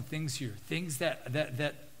excellent things here, things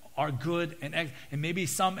that are good, and maybe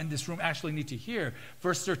some in this room actually need to hear.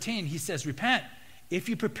 Verse 13, he says, repent. If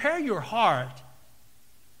you prepare your heart,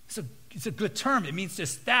 it's a good term. It means to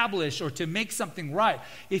establish or to make something right.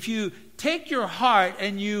 If you take your heart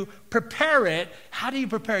and you prepare it, how do you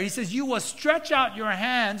prepare it? He says, you will stretch out your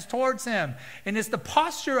hands towards him. And it's the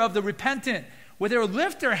posture of the repentant, where they will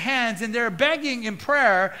lift their hands and they're begging in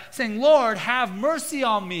prayer, saying, Lord, have mercy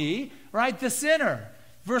on me, right, the sinner.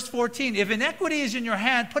 Verse 14, if iniquity is in your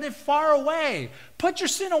hand, put it far away. Put your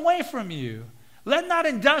sin away from you. Let not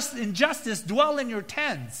injustice dwell in your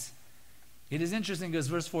tents. It is interesting because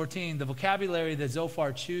verse 14, the vocabulary that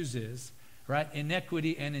Zophar chooses, right,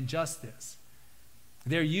 iniquity and injustice,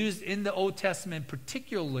 they're used in the Old Testament,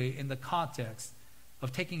 particularly in the context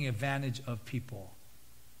of taking advantage of people.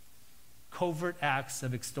 Covert acts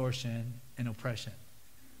of extortion and oppression.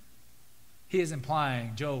 He is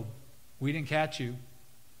implying, Job, we didn't catch you,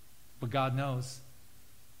 but God knows.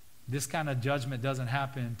 This kind of judgment doesn't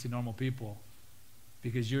happen to normal people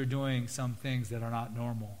because you're doing some things that are not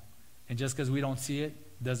normal. And just because we don't see it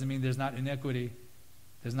doesn't mean there's not iniquity,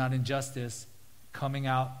 there's not injustice coming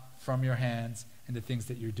out from your hands and the things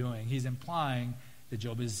that you're doing. He's implying that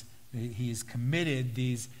Job he's committed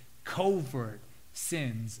these covert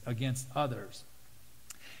sins against others.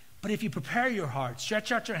 But if you prepare your heart,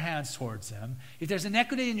 stretch out your hands towards him. If there's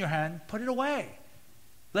iniquity in your hand, put it away.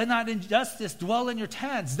 Let not injustice dwell in your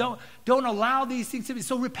tents. Don't allow these things to be.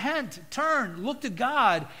 So repent, turn, look to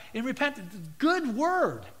God, and repent. Good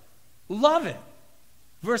word. Love it.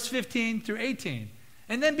 Verse 15 through 18.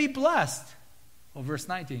 And then be blessed. Well, verse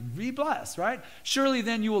 19. Be blessed, right? Surely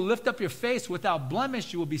then you will lift up your face without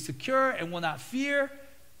blemish. You will be secure and will not fear.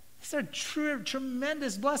 These are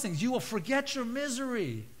tremendous blessings. You will forget your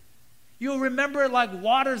misery. You'll remember it like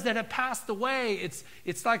waters that have passed away.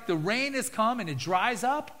 It's like the rain has come and it dries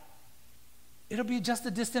up. It'll be just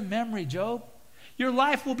a distant memory, Job. Your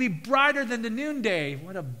life will be brighter than the noonday.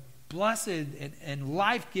 What a blessed and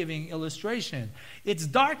life-giving illustration. Its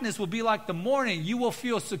darkness will be like the morning. You will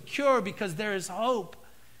feel secure because there is hope.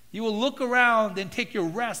 You will look around and take your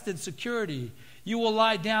rest in security. You will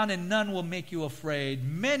lie down and none will make you afraid.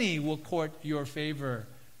 Many will court your favor.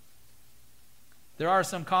 There are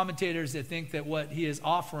some commentators that think that what he is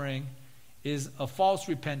offering is a false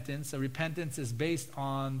repentance. A repentance is based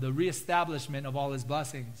on the reestablishment of all his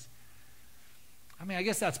blessings. I mean, I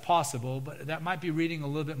guess that's possible, but that might be reading a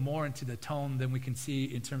little bit more into the tone than we can see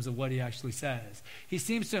in terms of what he actually says. He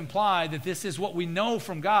seems to imply that this is what we know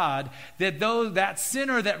from God, that though that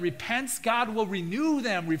sinner that repents, God will renew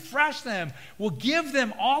them, refresh them, will give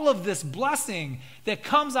them all of this blessing that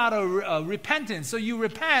comes out of repentance. So you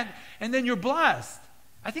repent, and then you're blessed.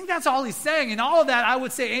 I think that's all he's saying. And all of that, I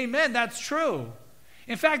would say, amen, that's true.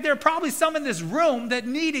 In fact, there are probably some in this room that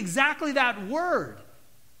need exactly that word.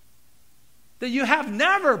 That you have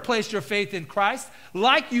never placed your faith in Christ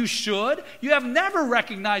like you should. You have never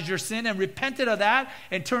recognized your sin and repented of that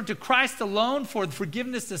and turned to Christ alone for the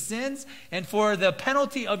forgiveness of sins and for the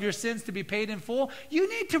penalty of your sins to be paid in full. You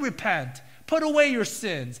need to repent. Put away your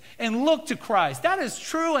sins and look to Christ. That is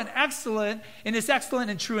true and excellent, and it's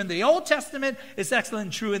excellent and true in the Old Testament. It's excellent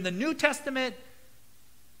and true in the New Testament.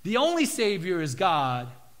 The only Savior is God,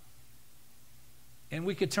 and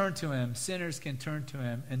we could turn to him. Sinners can turn to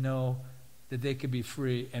him and know that they could be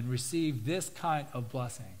free and receive this kind of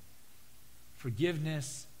blessing.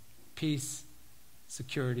 Forgiveness, peace,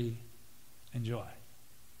 security, and joy.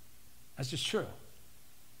 That's just true.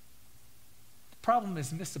 The problem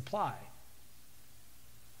is misapplied.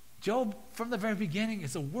 Job, from the very beginning,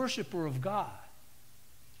 is a worshiper of God.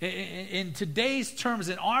 In today's terms,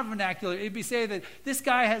 in our vernacular, it'd be say that this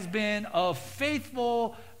guy has been a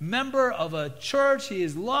faithful member of a church. He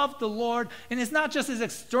has loved the Lord. And it's not just his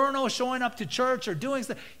external showing up to church or doing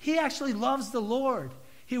stuff. He actually loves the Lord.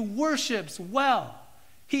 He worships well.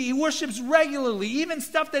 He worships regularly, even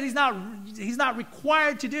stuff that he's not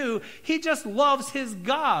required to do. He just loves his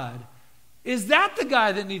God. Is that the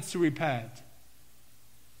guy that needs to repent?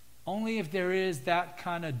 Only if there is that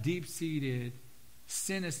kind of deep-seated,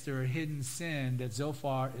 sinister, hidden sin that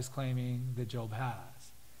Zophar is claiming that Job has.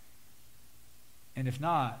 And if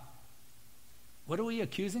not, what are we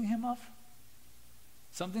accusing him of?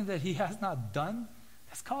 Something that he has not done?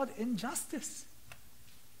 That's called injustice.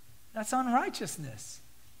 That's unrighteousness.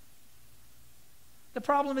 The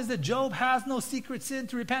problem is that Job has no secret sin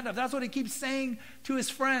to repent of. That's what he keeps saying to his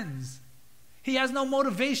friends. He has no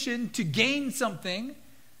motivation to gain something.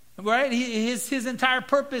 Right? His entire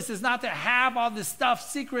purpose is not to have all this stuff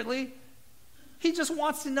secretly. He just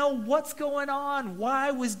wants to know what's going on.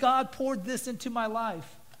 Why was God poured this into my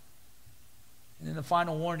life? And then the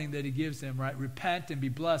final warning that he gives him, right? Repent and be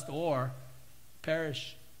blessed or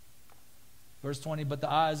perish. Verse 20, but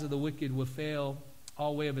the eyes of the wicked will fail.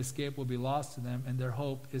 All way of escape will be lost to them, and their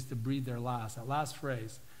hope is to breathe their last. That last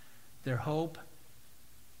phrase, their hope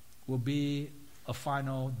will be a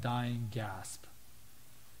final dying gasp.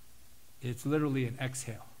 It's literally an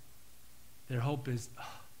exhale. Their hope is,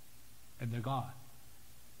 and they're gone.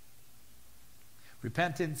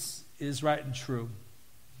 Repentance is right and true,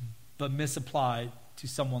 but misapplied to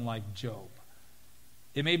someone like Job.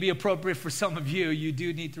 It may be appropriate for some of you. You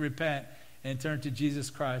do need to repent and turn to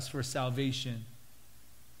Jesus Christ for salvation.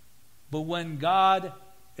 But when God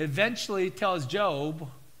eventually tells Job,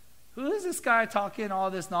 who is this guy talking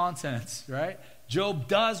all this nonsense, right? Job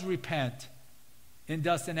does repent in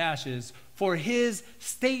dust and ashes for his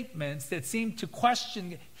statements that seem to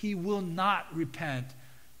question. He will not repent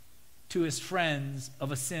to his friends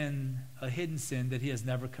of a sin, a hidden sin that he has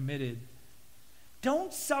never committed.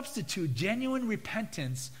 Don't substitute genuine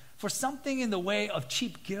repentance for something in the way of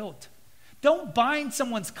cheap guilt. Don't bind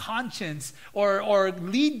someone's conscience or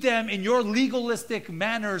lead them in your legalistic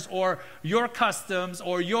manners or your customs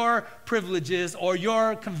or your privileges or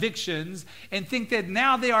your convictions and think that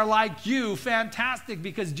now they are like you, fantastic,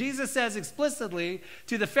 because Jesus says explicitly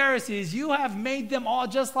to the Pharisees, you have made them all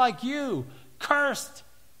just like you, cursed.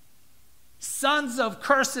 sons of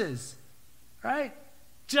curses, right?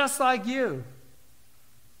 Just like you.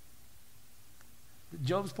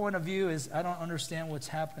 Job's point of view is, I don't understand what's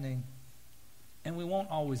happening. And we won't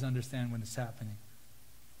always understand when it's happening.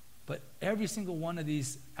 But every single one of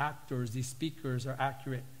these actors, these speakers are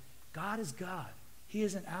accurate. God is God. He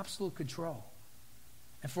is in absolute control.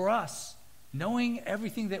 And for us, knowing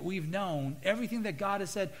everything that we've known, everything that God has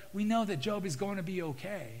said, we know that Job is going to be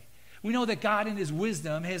okay. We know that God in his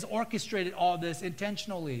wisdom has orchestrated all this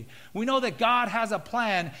intentionally. We know that God has a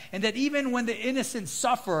plan, and that even when the innocent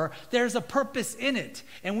suffer, there's a purpose in it.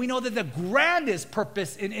 And we know that the grandest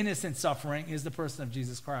purpose in innocent suffering is the person of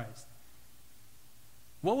Jesus Christ.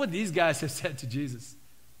 What would these guys have said to Jesus?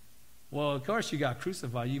 Well, of course you got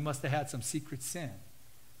crucified. You must have had some secret sin,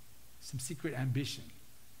 some secret ambition,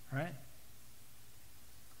 right?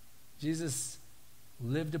 Jesus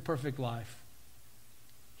lived a perfect life.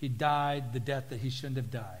 He died the death that he shouldn't have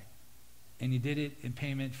died. And he did it in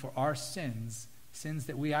payment for our sins, sins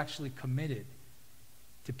that we actually committed,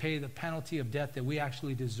 to pay the penalty of death that we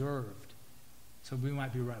actually deserved, so we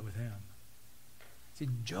might be right with him. See,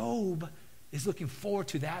 Job is looking forward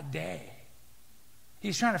to that day.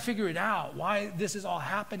 He's trying to figure it out, why this is all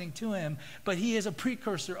happening to him, but he is a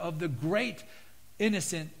precursor of the great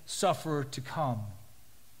innocent sufferer to come.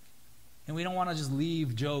 And we don't want to just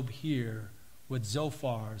leave Job here with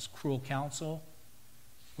Zophar's cruel counsel.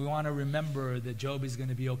 We want to remember that Job is going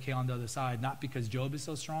to be okay on the other side, not because Job is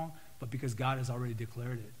so strong, but because God has already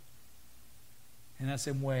declared it. In that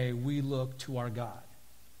same way, we look to our God.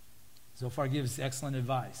 Zophar gives excellent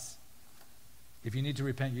advice. If you need to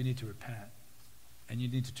repent, you need to repent. And you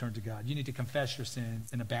need to turn to God. You need to confess your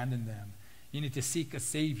sins and abandon them. You need to seek a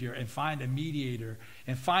Savior and find a mediator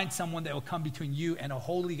and find someone that will come between you and a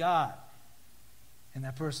holy God. And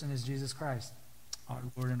that person is Jesus Christ, our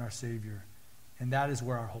Lord and our Savior. And that is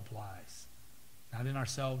where our hope lies. Not in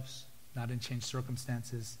ourselves, not in changed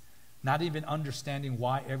circumstances, not even understanding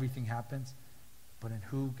why everything happens, but in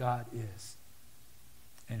who God is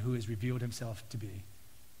and who has revealed himself to be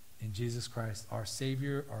in Jesus Christ, our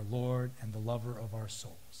Savior, our Lord, and the lover of our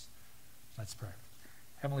souls. Let's pray.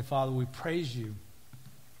 Heavenly Father, we praise you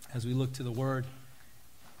as we look to the Word.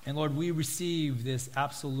 And Lord, we receive this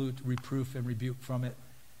absolute reproof and rebuke from it,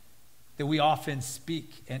 that we often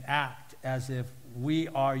speak and act as if we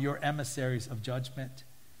are your emissaries of judgment.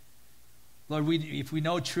 Lord, if we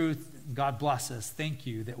know truth, God bless us. Thank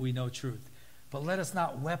you that we know truth. But let us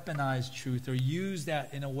not weaponize truth or use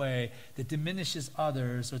that in a way that diminishes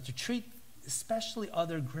others, or to treat especially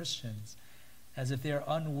other Christians as if they are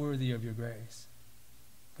unworthy of your grace.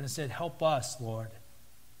 But instead, help us, Lord,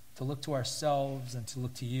 to look to ourselves and to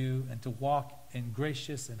look to you and to walk in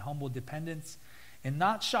gracious and humble dependence, and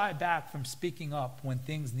not shy back from speaking up when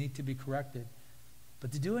things need to be corrected,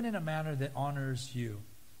 but to do it in a manner that honors you,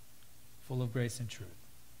 full of grace and truth.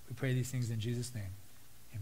 We pray these things in Jesus' name.